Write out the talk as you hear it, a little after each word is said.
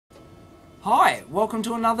Hi, welcome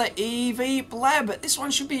to another eevBLAB. This one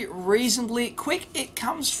should be reasonably quick. It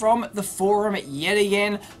comes from the forum yet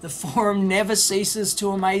again. The forum never ceases to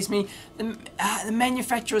amaze me. The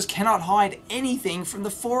manufacturers cannot hide anything from the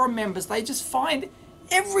forum members. They just find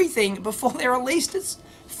everything before they're released. It's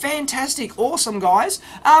fantastic, awesome, guys.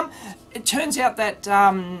 It turns out that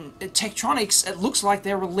Tektronix, it looks like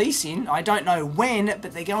they're releasing, I don't know when,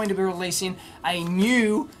 but they're going to be releasing a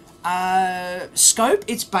new scope.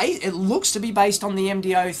 It looks to be based on the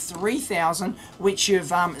AGO3000, which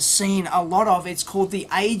you've seen a lot of. It's called the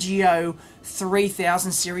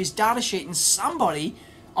AGO3000 series datasheet, and somebody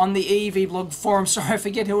on the eevBLAB forum, sorry I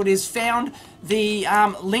forget who it is, found the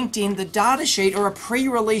linked in the datasheet, or a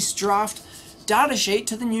pre-release draft datasheet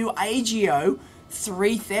to the new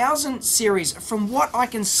AGO3000 series. From what I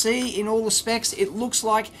can see in all the specs, it looks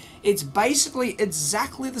like it's basically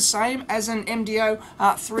exactly the same as an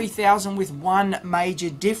AGO3000 with one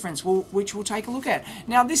major difference, which we'll take a look at.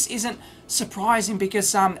 Now, this isn't surprising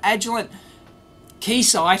because Agilent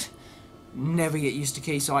Keysight, never get used to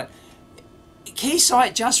Keysight.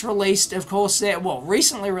 Keysight just released, of course,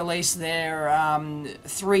 recently released their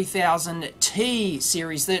 3000T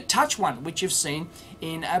series, the touch one, which you've seen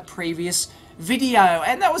in a previous video,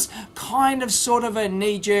 and that was kind of sort of a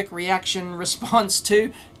knee-jerk reaction response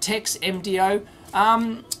to Tek's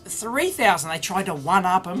AGO3000. They tried to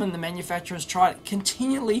one-up them, and the manufacturers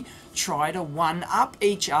continually try to one-up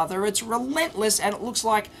each other. It's relentless, and it looks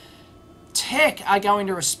like Tek are going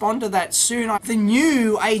to respond to that soon. The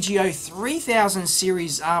new AGO3000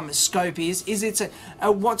 series scope is it's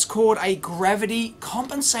a what's called a gravity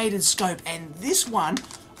compensated scope, and this one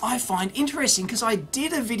I find interesting because I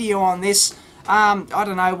did a video on this I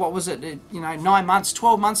don't know, what was it, 9 months,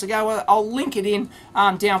 12 months ago. I'll link it in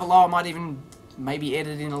down below. I might even maybe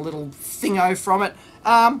edit in a little thingo from it,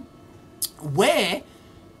 where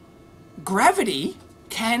gravity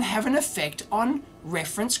can have an effect on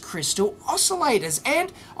reference crystal oscillators.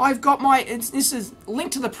 And I've got this is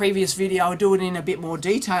linked to the previous video. I'll do it in a bit more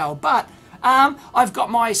detail, but I've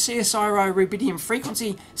got my CSIRO rubidium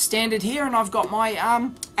frequency standard here, and I've got my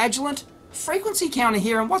Agilent frequency counter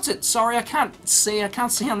here. And what's it? Sorry, I can't see on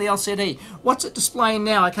the LCD. What's it displaying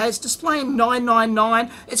now? Okay, it's displaying 999.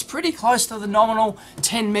 It's pretty close to the nominal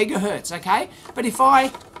 10 megahertz. Okay, but if or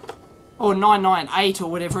 998 or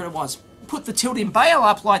whatever it was, put the tilt in bail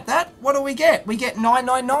up like that, what do we get? We get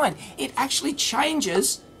 999. It actually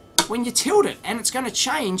changes when you tilt it, and it's going to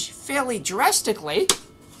change fairly drastically.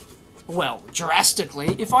 Well,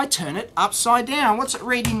 drastically if I turn it upside down. What's it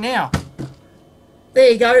reading now? There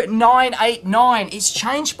you go, 989. It's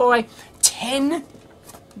changed by 10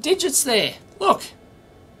 digits there. Look.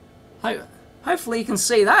 Hopefully you can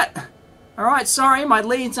see that. Alright, sorry, my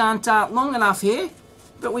leads aren't long enough here,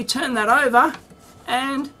 but we turn that over,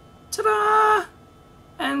 and ta-da!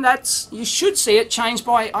 And you should see it change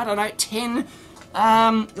by, I don't know, 10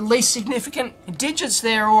 least significant digits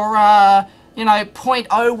there, or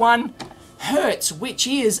 0.01 hertz, which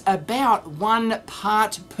is about 1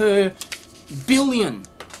 part per billion.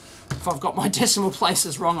 If I've got my decimal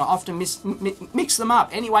places wrong, I often mix them up.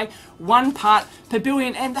 Anyway, 1 part per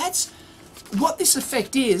billion, and that's what this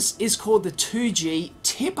effect is called the 2G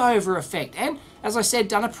tip-over effect. And as I said,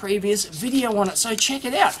 done a previous video on it, so check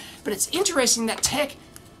it out. But it's interesting that Tek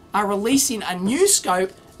are releasing a new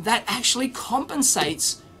scope that actually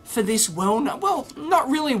compensates for this not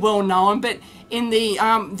really well known, but in the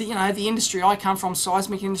industry I come from,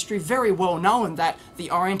 seismic industry, very well known that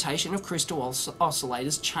the orientation of crystal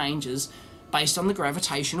oscillators changes based on the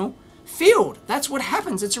gravitational field. That's what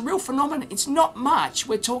happens. It's a real phenomenon. It's not much.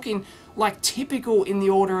 We're talking like typical in the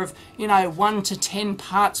order of 1 to 10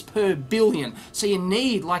 parts per billion. So you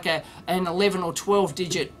need like an 11 or 12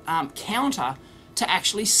 digit counter to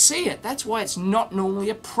actually see it. That's why it's not normally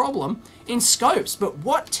a problem in scopes. But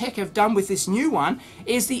what Tek have done with this new one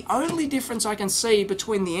is the only difference I can see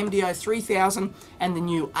between the AGO3000 and the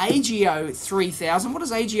new AGO3000. What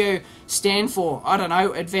does AGO stand for? I don't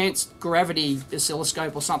know, Advanced Gravity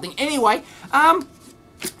Oscilloscope or something. Anyway,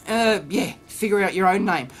 yeah, figure out your own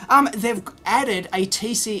name. They've added a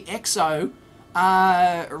TCXO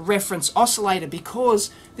reference oscillator,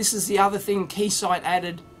 because this is the other thing Keysight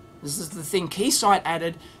added. This is the thing Keysight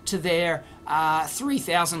added to their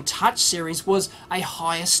 3000 Touch series, was a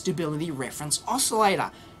higher stability reference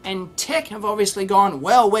oscillator. And Tek have obviously gone,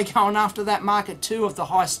 well, we're going after that market too of the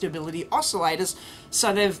high stability oscillators.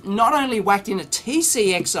 So they've not only whacked in a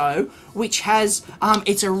TCXO, which has,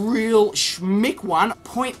 it's a real schmick one,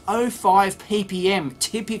 0.05 ppm,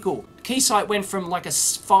 typical. Keysight went from like a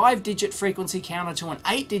 5-digit frequency counter to an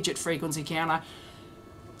 8-digit frequency counter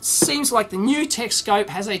Seems like the new Tek scope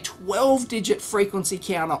has a 12-digit frequency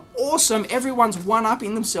counter. Awesome. Everyone's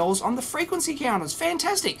one-upping themselves on the frequency counters.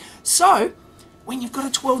 Fantastic. So, when you've got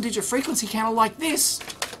a 12-digit frequency counter like this,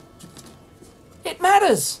 it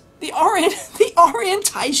matters. The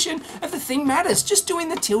orientation of the thing matters. Just doing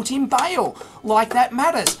the tilt-in bail like that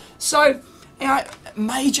matters. So,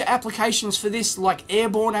 major applications for this, like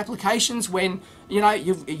airborne applications when,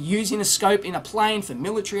 you're using a scope in a plane for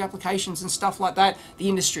military applications and stuff like that. The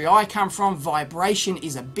industry I come from, vibration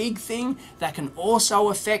is a big thing that can also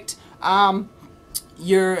affect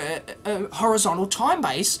your horizontal time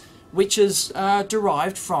base, which is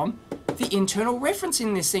derived from the internal reference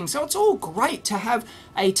in this thing. So it's all great to have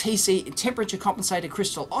a TC, temperature compensated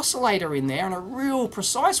crystal oscillator, in there, and a real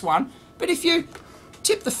precise one. But if you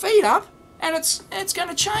tip the feed up and it's going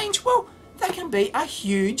to change, well, that can be a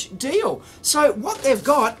huge deal. So what they've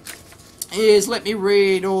got is, let me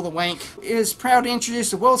read all the wank, is proud to introduce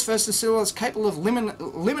the world's first oscilloscope capable of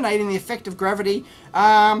eliminating the effect of gravity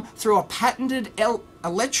through a patented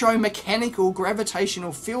electromechanical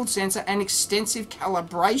gravitational field sensor and extensive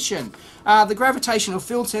calibration. The gravitational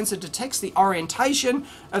field sensor detects the orientation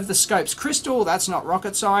of the scope's crystal, that's not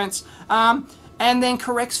rocket science, and then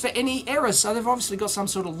corrects for any errors. So they've obviously got some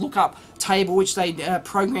sort of lookup table which they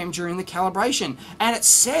program during the calibration. And it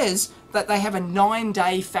says that they have a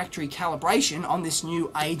 9-day factory calibration on this new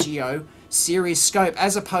AGO series scope,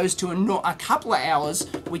 as opposed to a couple of hours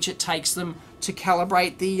which it takes them to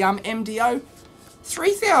calibrate the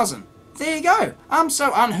MDO3000. There you go.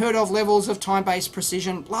 So unheard of levels of time-based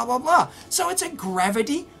precision, blah, blah, blah. So it's a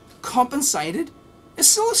gravity compensated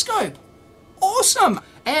oscilloscope. Awesome.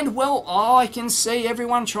 And, well, I can see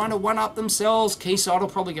everyone trying to one-up themselves. Keysight will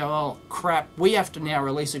probably go, oh, crap, we have to now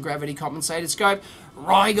release a gravity compensated scope.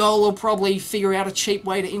 Rigol will probably figure out a cheap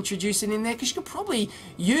way to introduce it in there, because you can probably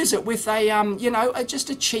use it with a,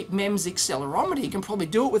 just a cheap MEMS accelerometer. You can probably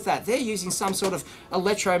do it with that. They're using some sort of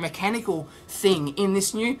electromechanical thing in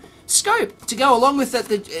this new scope. To go along with it,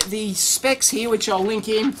 the specs here, which I'll link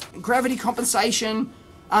in, gravity compensation,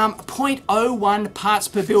 0.01 parts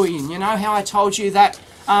per billion. You know how I told you that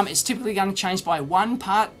it's typically going to change by 1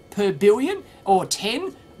 part per billion, or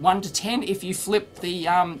 10, 1 to 10 if you flip the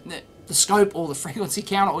scope or the frequency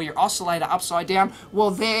counter or your oscillator upside down. Well,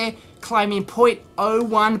 they're claiming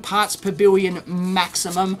 0.01 parts per billion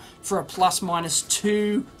maximum for a plus minus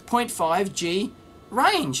 2.5 G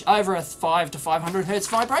range over a 5 to 500 hertz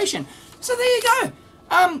vibration. So there you go.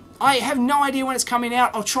 I have no idea when it's coming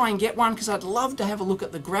out. I'll try and get one, because I'd love to have a look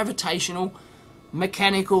at the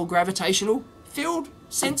mechanical gravitational field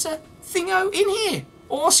sensor thingo in here.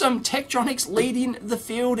 Awesome. Tektronix leading the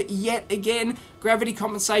field yet again. Gravity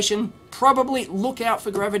compensation. Probably look out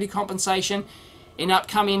for gravity compensation in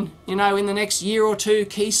upcoming, in the next year or two,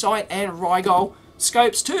 Keysight and Rigol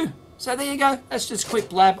scopes too. So there you go. That's just a quick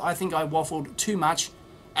blab. I think I waffled too much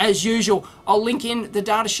as usual. I'll link in the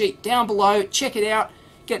datasheet down below. Check it out.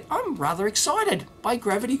 I'm rather excited by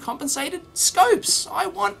gravity compensated scopes. I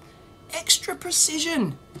want extra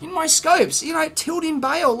precision in my scopes. Tilt-in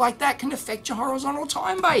bail like that can affect your horizontal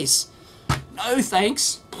time base. No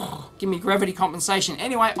thanks. Give me gravity compensation.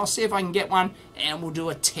 Anyway, I'll see if I can get one, and we'll do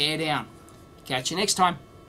a teardown. Catch you next time.